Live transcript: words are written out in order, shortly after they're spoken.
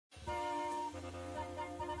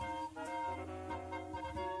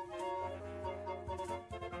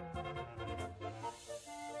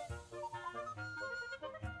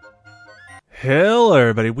Hello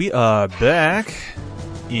everybody, we are back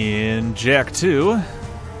in Jak II.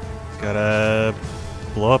 Gotta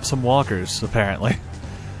blow up some walkers, apparently.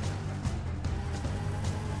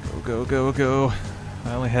 Go, go, go, go.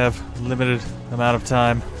 I only have limited amount of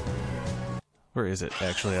time. Where is it,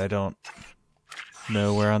 actually? I don't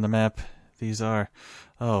know where on the map these are.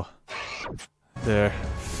 Oh. They're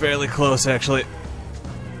fairly close, actually.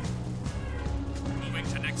 Moving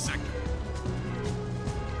to next sector.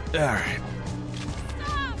 Alright.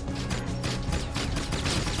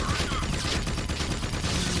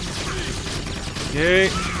 Okay,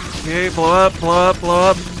 okay, blow up, blow up, blow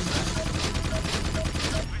up.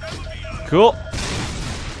 Cool.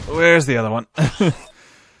 Where's the other one?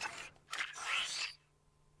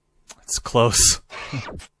 It's close.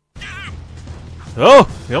 Oh,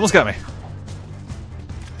 he almost got me.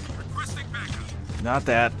 Not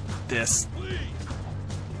that. This.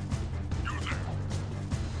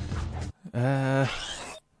 I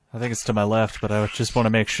think it's to my left, but I just want to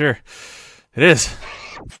make sure. It is.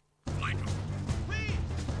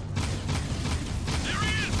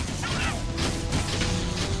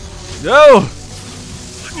 No!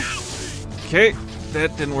 Okay,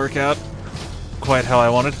 that didn't work out quite how I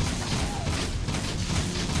wanted.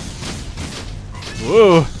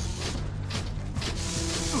 Whoa!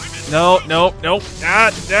 No, no, no! Ah,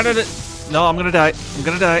 da, da, da. No, I'm gonna die. I'm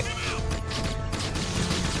gonna die.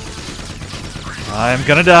 I'm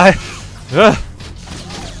gonna die. Ugh.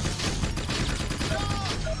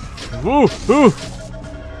 Woo! Woo!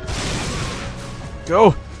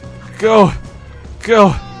 Go! Go!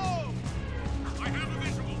 Go!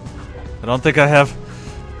 I don't think I have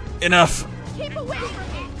enough. Keep away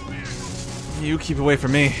from me. You keep away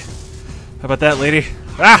from me. How about that, lady?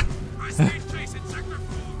 Ah!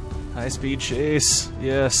 High speed chase.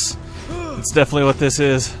 Yes. That's definitely what this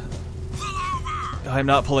is. I'm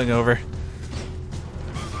not pulling over.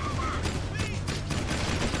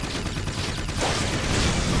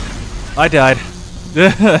 I died.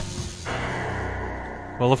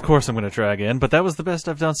 Well, of course I'm going to try again, but that was the best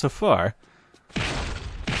I've done so far.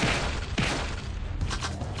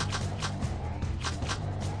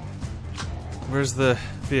 Where's the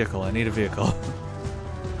vehicle? I need a vehicle.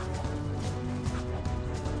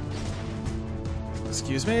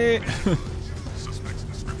 Excuse me.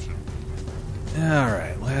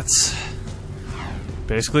 Alright, let's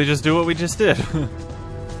basically just do what we just did.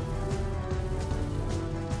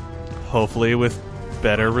 Hopefully with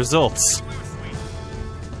better results.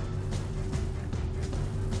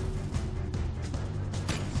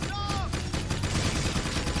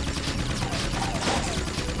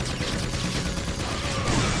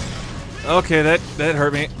 Okay, that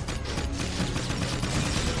hurt me.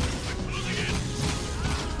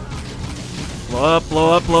 Blow up,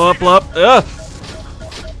 blow up, blow up, blow up. Ugh!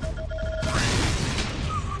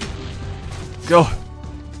 Go.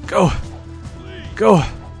 Go. Go.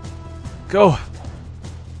 Go.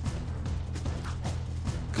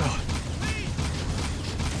 Go.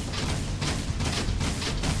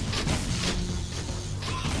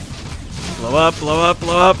 Blow up, blow up,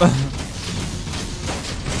 blow up.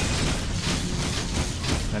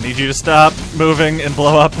 I need you to stop moving and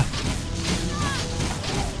blow up.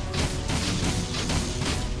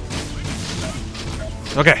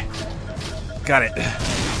 Okay. Got it.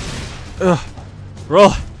 Ugh.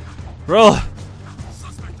 Roll. Roll.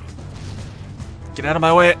 Get out of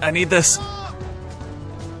my way. I need this.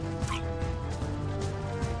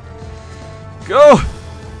 Go!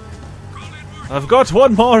 I've got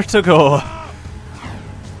one more to go.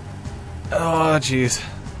 Oh, jeez.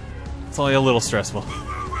 It's only a little stressful.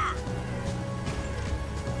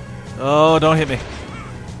 Oh, don't hit me.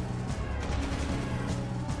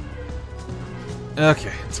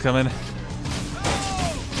 Okay, it's coming.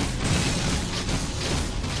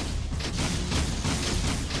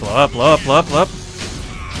 Blow up, blow up, blow up, blow up.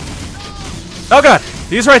 Oh god!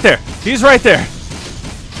 He's right there! He's right there!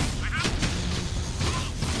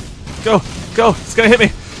 Go! Go! It's gonna hit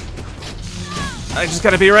me! I just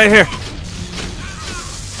gotta be right here.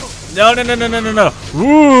 No, no, no, no, no, no, no.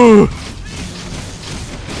 Woo!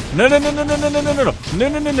 No, no, no, no, no, no, no, no, no, no, no,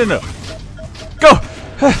 no, no, no, no. Go!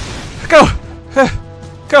 Go!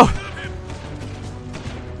 Go!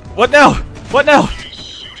 What now? What now?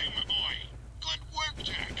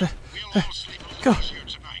 Go!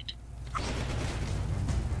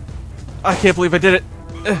 I can't believe I did it.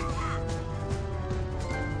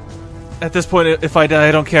 At this point, if I die,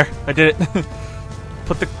 I don't care. I did it.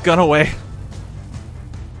 Put the gun away.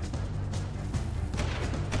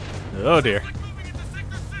 Oh dear.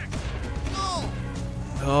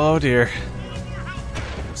 Oh dear.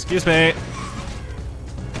 Excuse me.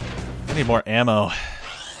 I need more ammo.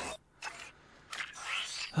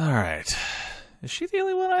 Alright. Is she the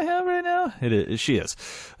only one I have right now? It is. She is.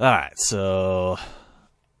 Alright, so...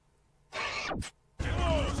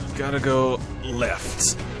 Gotta go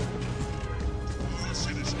left.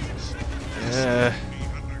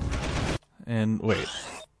 And wait.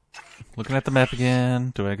 Looking at the map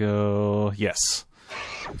again. Do I go... Yes.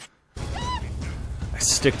 I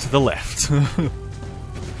stick to the left.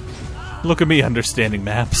 Look at me understanding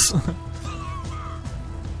maps.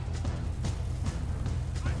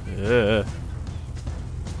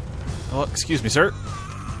 Oh, excuse me, sir.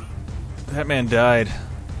 That man died.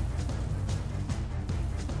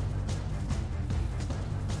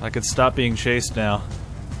 I could stop being chased now.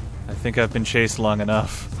 I think I've been chased long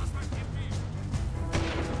enough.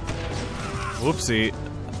 Whoopsie.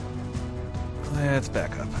 Let's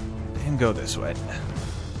back up and go this way.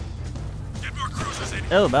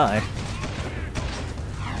 Oh my.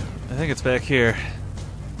 I think it's back here.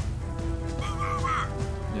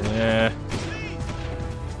 Yeah.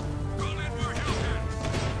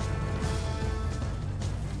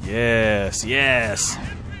 Yes, yes.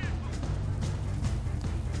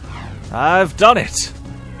 I've done it.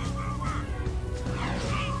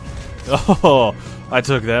 Oh, I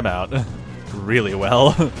took them out really well.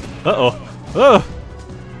 Uh-oh. Oh.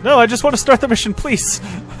 No, I just want to start the mission, please.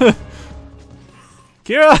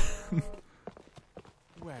 Kira!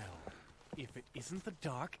 Well, if it isn't the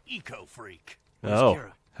dark eco-freak. Oh,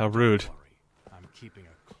 Kira? how rude. Don't worry, I'm keeping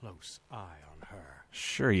a close eye on her.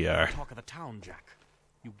 Sure you are. Talk of the town, Jak.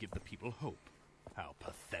 You give the people hope. How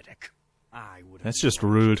pathetic. I would have That's just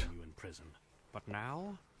rude. you in prison. But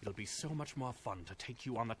now, it'll be so much more fun to take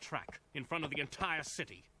you on the track, in front of the entire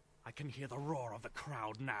city. I can hear the roar of the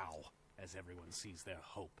crowd now, as everyone sees their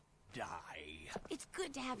hope die. It's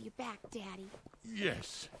good to have you back, Daddy.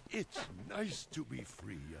 Yes, it's nice to be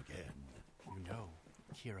free again. You know,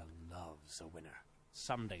 Kira loves a winner.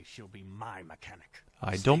 Someday she'll be my mechanic.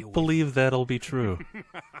 I Stay don't away. believe that'll be true.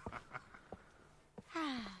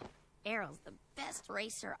 Errol's the best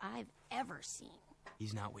racer I've ever seen.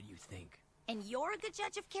 He's not what you think. And you're a good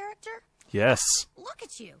judge of character? Yes. Look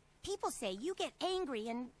at you. People say you get angry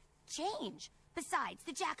and change. Besides,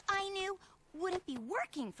 the Jak I knew wouldn't be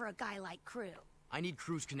working for a guy like Crew. I need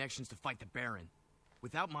Crew's connections to fight the Baron.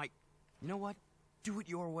 Without my... You know what? Do it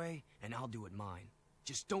your way, and I'll do it mine.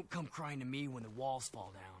 Just don't come crying to me when the walls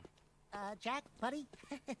fall down. Jak, buddy?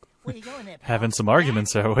 Where you going there, pal? Having some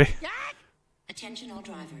arguments, are we? Jak? Attention all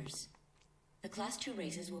drivers. The Class 2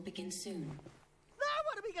 races will begin soon. Now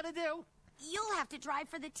what are we gonna do? You'll have to drive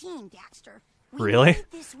for the team, Daxter. We Really? need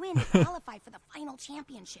this win to qualify for the final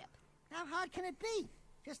championship. How hard can it be?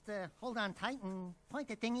 Just hold on tight and point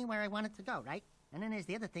the thingy where I want it to go, right? And then there's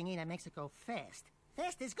the other thingy that makes it go fast.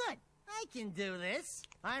 Fast is good. I can do this.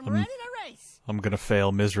 I'm ready to race. I'm gonna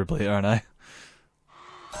fail miserably, aren't I?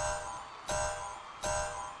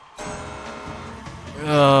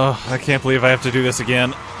 Oh, I can't believe I have to do this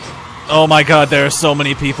again. Oh my god, there are so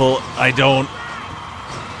many people. I don't...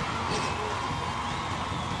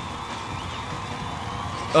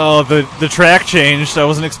 Oh, the track changed. I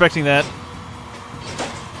wasn't expecting that.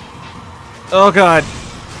 Oh god.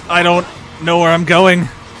 I don't know where I'm going.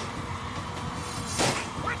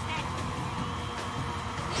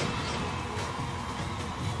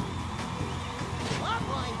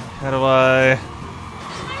 How do I...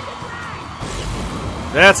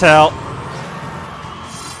 That's how.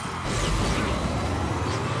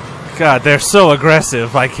 God, they're so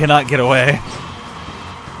aggressive. I cannot get away.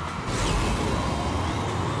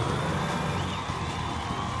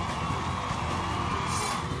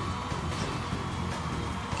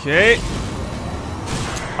 Okay.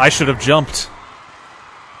 I should have jumped.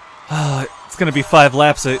 It's gonna be 5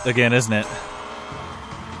 laps again, isn't it?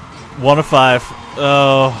 1 of 5.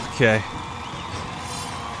 Oh, okay.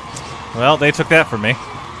 Well, they took that from me.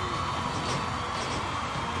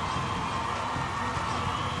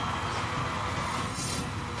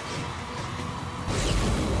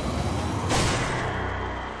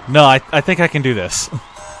 No, I think I can do this.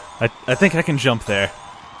 I think I can jump there.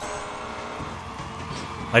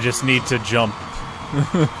 I just need to jump.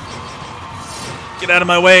 Get out of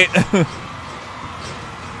my way!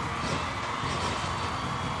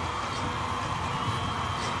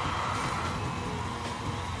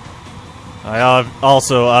 I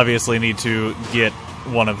also obviously need to get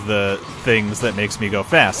one of the things that makes me go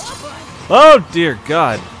fast. Oh dear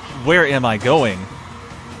God, where am I going?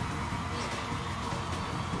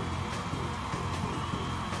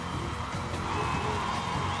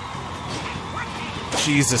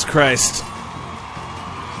 Jesus Christ.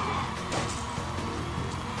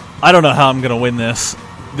 I don't know how I'm gonna win this.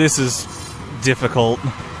 This is difficult.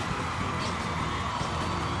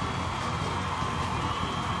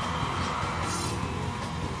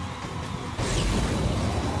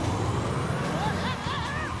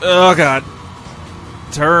 Oh god.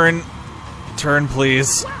 Turn. Turn,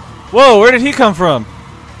 please. Whoa, where did he come from?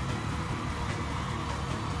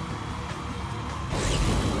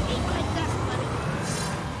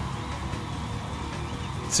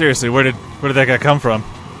 Seriously, where did that guy come from?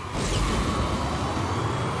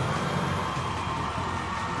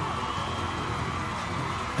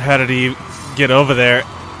 How did he get over there?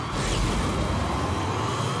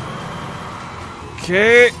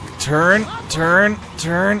 Okay, turn, turn,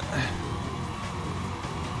 turn.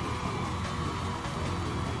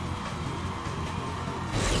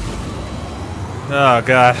 Oh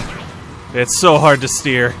god, it's so hard to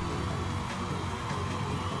steer.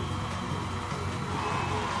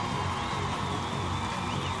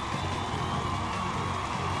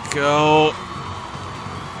 Go.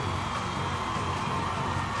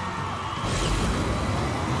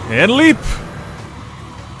 And leap!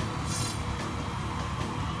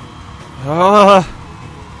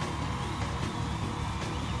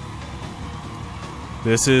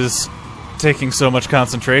 This is taking so much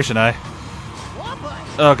concentration,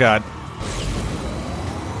 Oh god.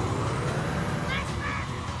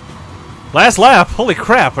 Last lap? Holy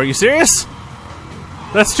crap, are you serious?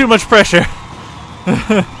 That's too much pressure.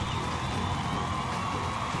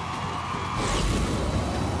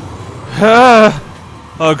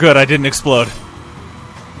 Oh good, I didn't explode.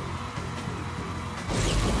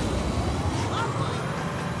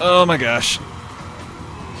 Oh my gosh.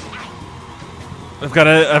 I've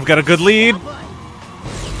got a good lead.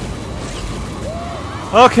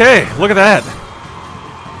 Okay, look at that.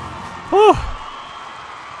 Whew.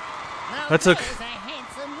 That took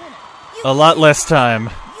a lot less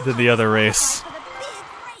time than the other race.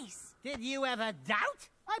 Did you ever doubt?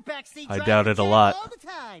 I backseat I doubted a lot. all the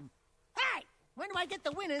time. Hey, when do I get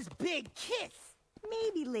the winner's big kiss?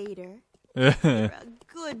 Maybe later. You're a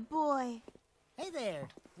good boy. Hey there.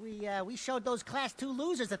 We showed those Class 2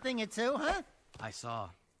 losers a thing or two, huh? I saw.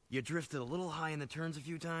 You drifted a little high in the turns a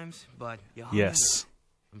few times, but you hung Yes. in.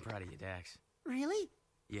 I'm proud of you, Dax. Really?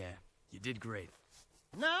 Yeah, you did great.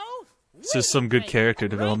 No? This is some good character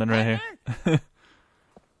development right here.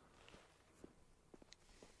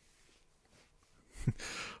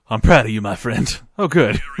 I'm proud of you, my friend. Oh,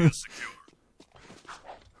 good.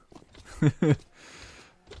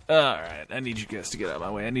 Alright, I need you guys to get out of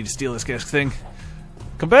my way. I need to steal this guy's thing.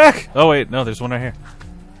 Come back! Oh, wait, no, there's one right here.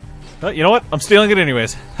 Oh, you know what? I'm stealing it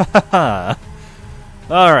anyways.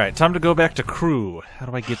 Alright, time to go back to crew. How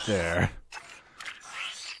do I get there?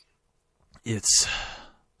 It's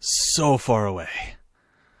so far away.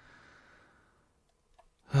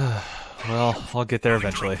 Well, I'll get there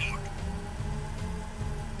eventually.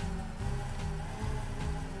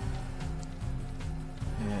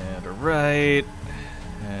 And a right.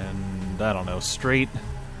 And I don't know, straight.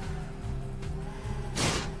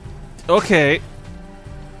 Okay.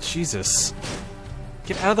 Jesus.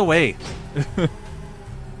 Get out of the way.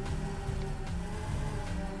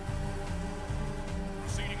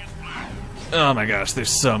 Oh my gosh,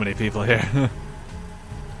 there's so many people here.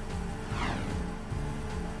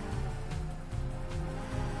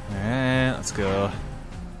 Alright, let's go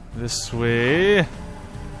this way.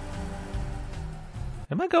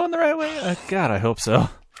 Am I going the right way? God, I hope so.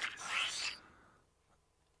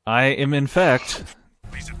 I am, in fact,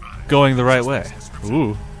 going the right way.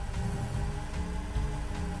 Ooh.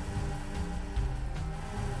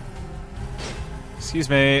 Excuse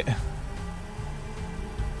me.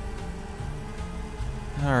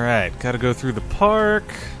 Alright, gotta go through the park.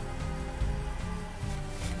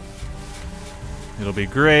 It'll be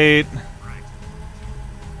great.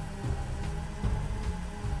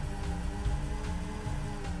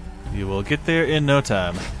 You will get there in no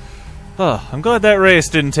time. Oh, I'm glad that race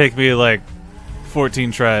didn't take me like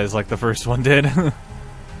 14 tries like the first one did.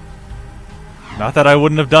 Not that I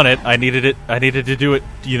wouldn't have done it. I needed to do it,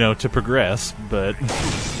 you know, to progress, but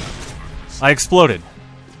I exploded.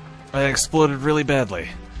 I exploded really badly.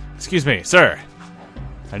 Excuse me, sir.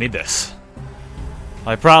 I need this.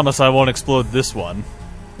 I promise I won't explode this one.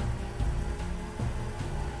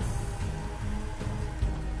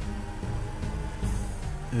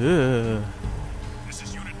 Ugh.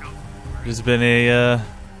 It's been a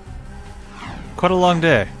quite a long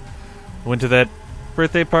day. Went to that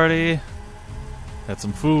birthday party, had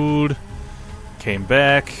some food, came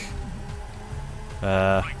back,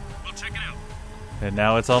 and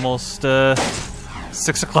now it's almost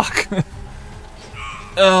 6 o'clock.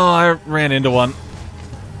 Oh, I ran into one.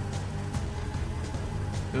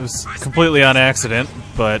 was completely on accident,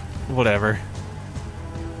 but whatever.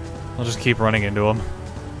 I'll just keep running into him.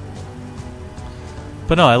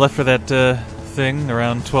 But no, I left for that thing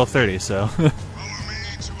around 12:30, so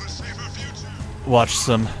watched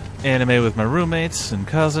some anime with my roommates and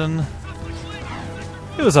cousin.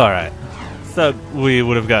 It was alright. Thought we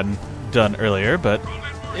would have gotten done earlier, but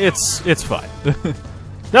it's fine.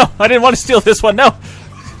 No, I didn't want to steal this one, no!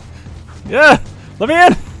 Yeah! Let me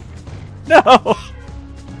in! No!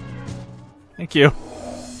 Thank you.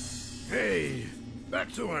 Hey,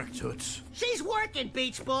 back to work, Toots. She's working,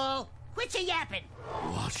 Beach Ball. Quit your yapping.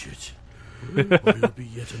 Watch it. Or there'll be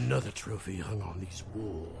yet another trophy hung on these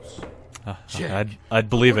walls. Jack, I'd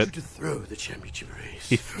believe I it. want you to throw the championship race.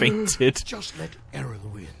 He fainted. Just let Errol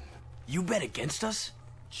win. You bet against us?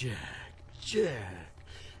 Jack,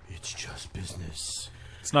 it's just business.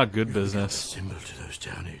 It's not good You've become a business. symbol to those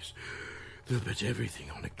townies. They'll bet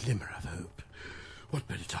everything on a glimmer of hope. What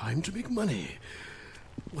better time to make money?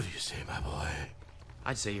 What do you say, my boy?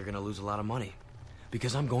 I'd say you're gonna lose a lot of money.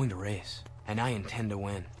 Because I'm going to race. And I intend to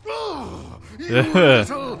win. Oh, you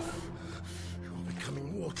little... You're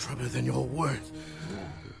becoming more trouble than you're worth.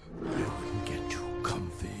 I wouldn't get too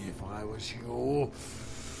comfy if I was you.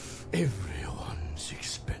 Everyone's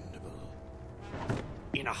expendable.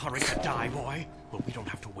 In a hurry to die, boy? Well, we don't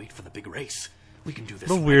have to wait for the big race. We can do this.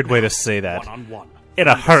 What a weird way to say that. One-on-one. In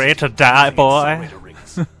a hurry to die, boy.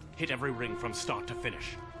 Hit every ring from start to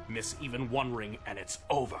finish. Miss even one ring and it's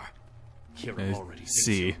over. Kira I already thinks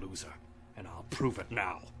see. you're a loser, and I'll prove it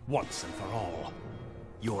now, once and for all.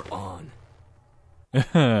 You're on.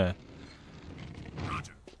 Roger.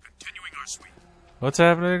 Continuing our sweep. What's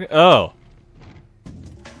happening? Oh.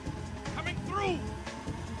 Coming through!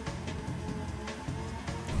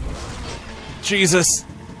 Jesus.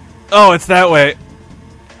 Oh, it's that way.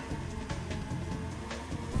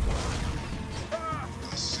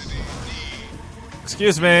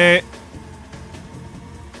 Excuse me.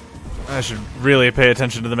 I should really pay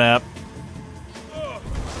attention to the map.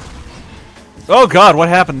 Oh god, what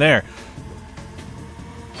happened there?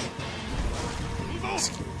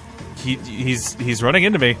 He's running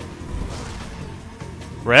into me.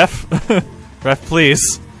 Ref? Ref,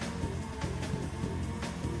 please.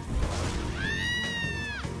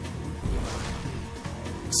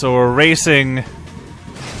 So we're racing.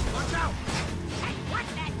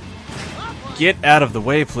 Get out of the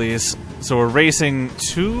way, please. So we're racing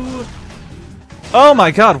to... Oh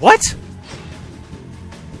my god, what?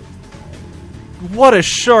 What a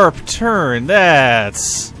sharp turn,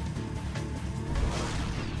 that's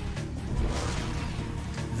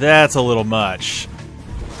a little much.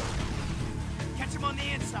 Catch him on the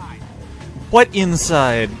inside. What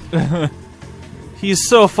inside? He's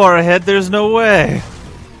so far ahead, there's no way.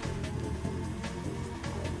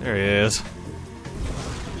 There he is.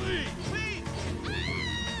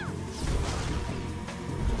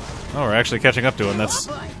 Oh, we're actually catching up to him. That's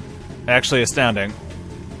actually astounding.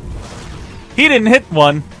 He didn't hit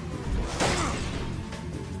one.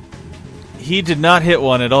 He did not hit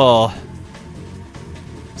one at all.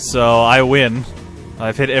 So I win.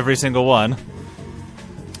 I've hit every single one.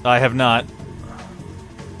 I have not.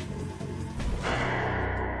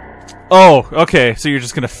 Oh, okay. So you're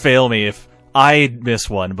just gonna fail me if I miss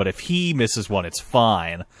one, but if he misses one, it's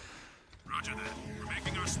fine. Roger that. We're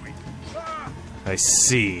making our sweep. I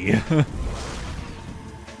see.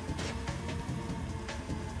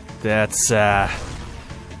 That's,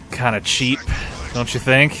 kind of cheap, don't you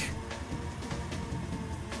think?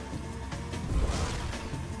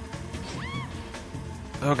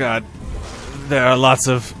 Oh god. There are lots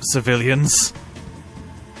of civilians.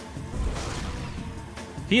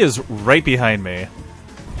 He is right behind me.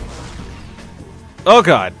 Oh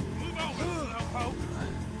god.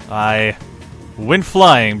 I went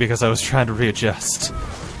flying because I was trying to readjust.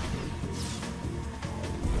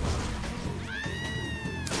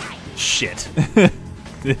 Shit.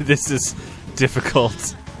 This is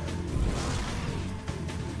difficult.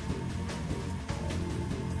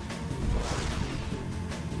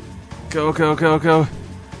 Go, go, go, go.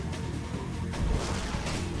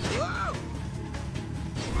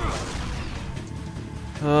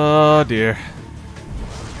 Oh dear.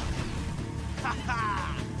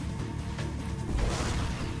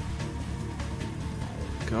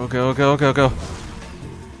 Go, go, go, go, go.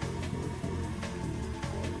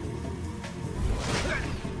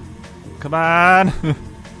 Come on!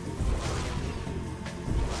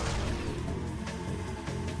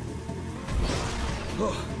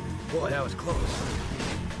 Oh, boy, that was close.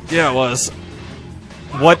 Yeah, it was.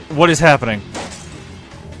 What is happening?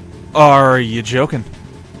 Are you joking?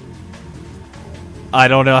 I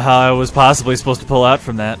don't know how I was possibly supposed to pull out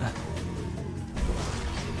from that.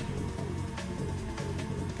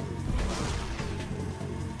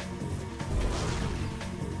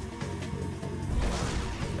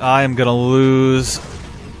 I am gonna lose.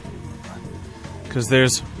 Because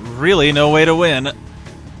there's really no way to win.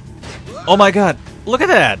 Oh my god, look at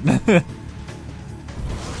that!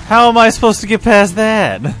 How am I supposed to get past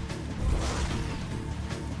that?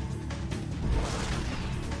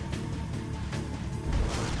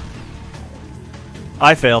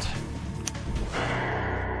 I failed.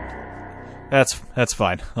 That's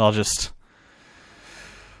fine. I'll just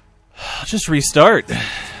restart.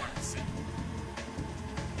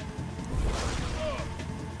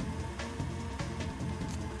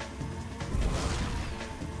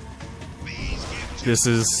 This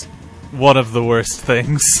is one of the worst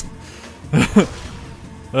things.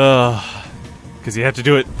 Because you have to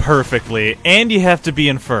do it perfectly, and you have to be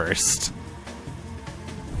in first.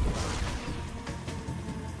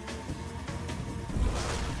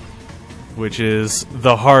 Which is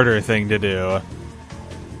the harder thing to do.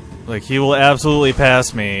 Like, he will absolutely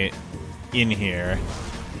pass me in here.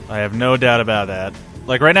 I have no doubt about that.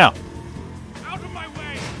 Like, right now. Out of my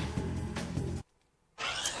way!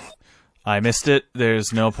 I missed it.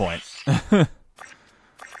 There's no point.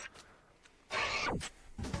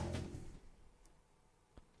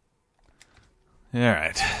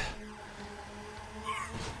 Alright.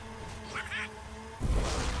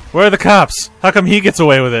 Where are the cops? How come he gets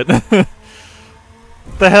away with it?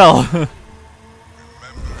 What the hell?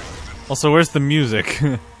 Also, where's the music?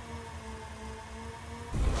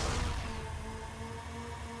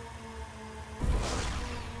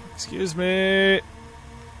 Excuse me.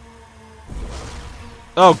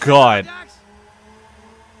 Oh god.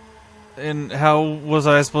 And how was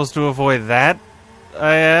I supposed to avoid that,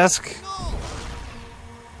 I ask?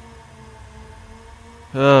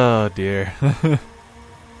 Oh dear.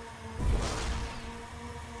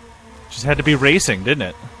 Just had to be racing, didn't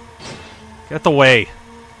it? Get the way.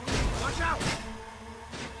 Watch out!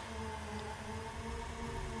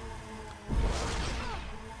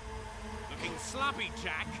 Looking sloppy,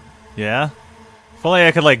 Jak. Yeah? If only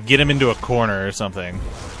I could, like, get him into a corner or something.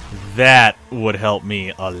 That would help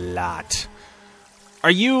me a lot.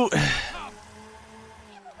 Are you...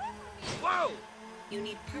 Whoa! You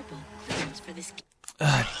need purple clearance for this.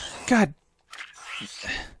 God.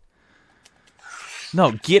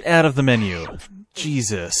 No, get out of the menu.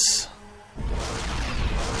 Jesus.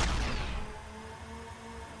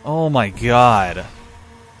 Oh my god.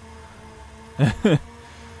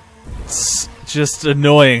 It's just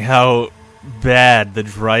annoying how bad the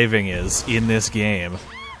driving is in this game.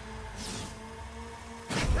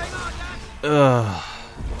 Ugh.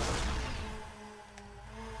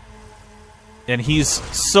 And he's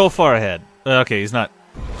so far ahead. Okay, he's not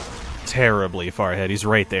terribly far ahead. He's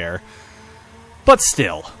right there. But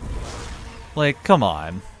still. Like, come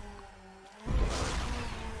on.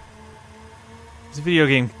 This video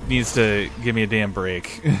game needs to give me a damn break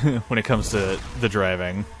when it comes to the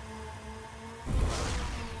driving.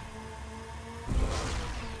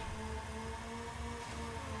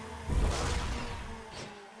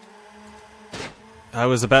 I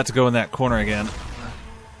was about to go in that corner again.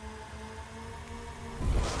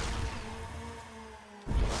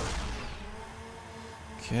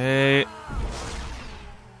 Okay.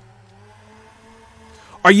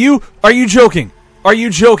 Are you joking? Are you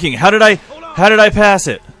joking? How did I pass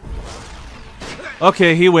it?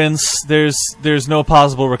 Okay, he wins. There's no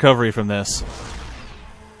possible recovery from this.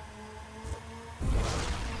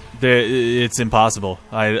 It's impossible.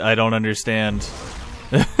 I don't understand.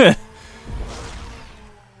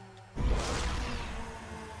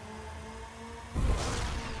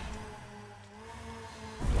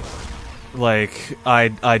 Like,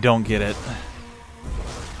 I don't get it.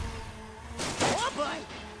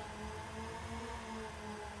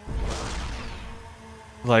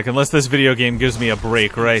 Like, unless this video game gives me a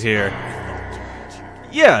break right here.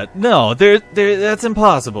 Yeah, no, that's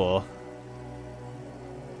impossible.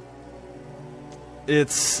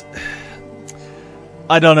 It's...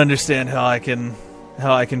 I don't understand how I can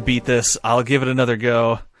beat this. I'll give it another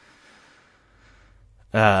go.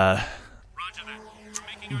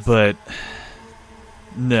 But...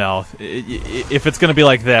 no. If it's gonna be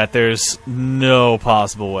like that, there's no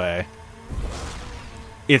possible way.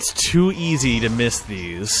 It's too easy to miss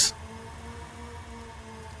these.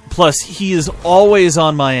 Plus, he is always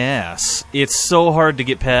on my ass. It's so hard to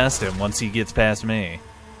get past him once he gets past me.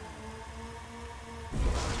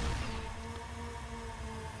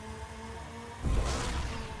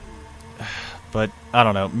 But, I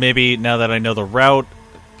don't know. Maybe now that I know the route,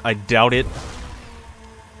 I doubt it.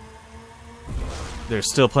 there's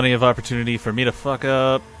still plenty of opportunity for me to fuck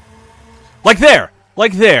up. Like there!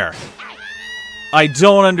 Like there! I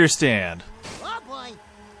don't understand. Oh boy.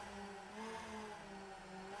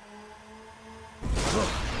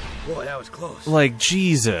 Boy, that was close. Like,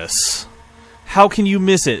 Jesus. How can you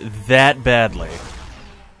miss it that badly?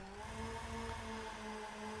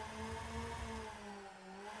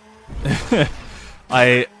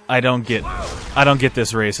 I don't get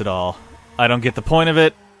this race at all. I don't get the point of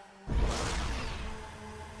it.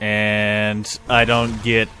 And I don't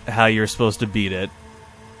get how you're supposed to beat it.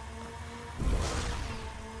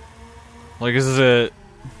 Like, this is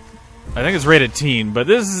I think it's rated teen, but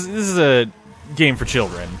this is a game for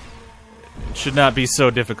children. It should not be so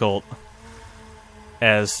difficult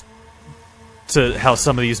as to how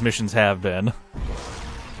some of these missions have been.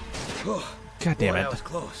 God damn it. That was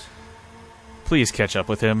close. Please catch up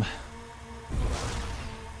with him.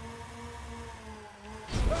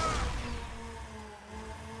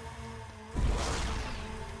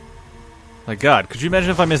 My God, could you imagine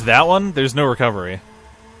if I missed that one? There's no recovery.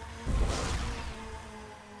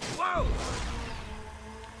 Whoa!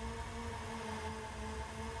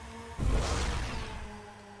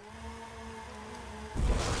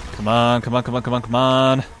 Come on, come on, come on, come on, come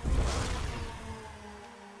on.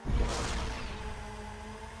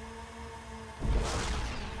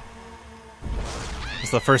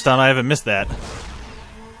 It's the first time I haven't missed that.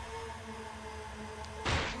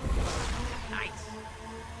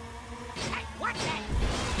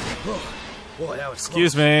 Boy, that was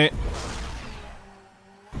Excuse me.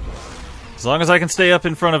 As long as I can stay up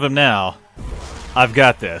in front of him now, I've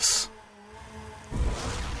got this.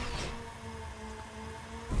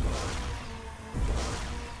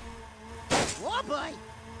 Oh boy.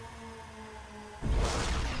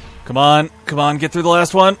 Come on, get through the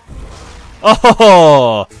last one.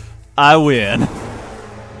 Oh, I win.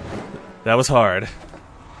 That was hard.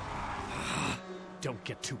 Don't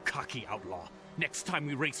get too cocky, outlaw. Next time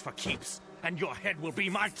we race for keeps, and your head will be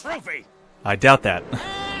my trophy! I doubt that.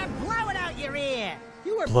 Blow it out your ear.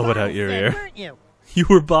 You were Blow it out your bottle-fed, ear. weren't you? You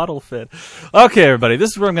were bottle fed. Okay, everybody,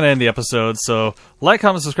 this is where I'm going to end the episode. So, like,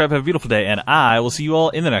 comment, subscribe, have a beautiful day, and I will see you all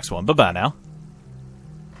in the next one. Bye-bye now.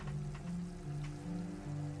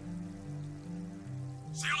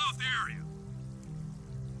 Seal off the area.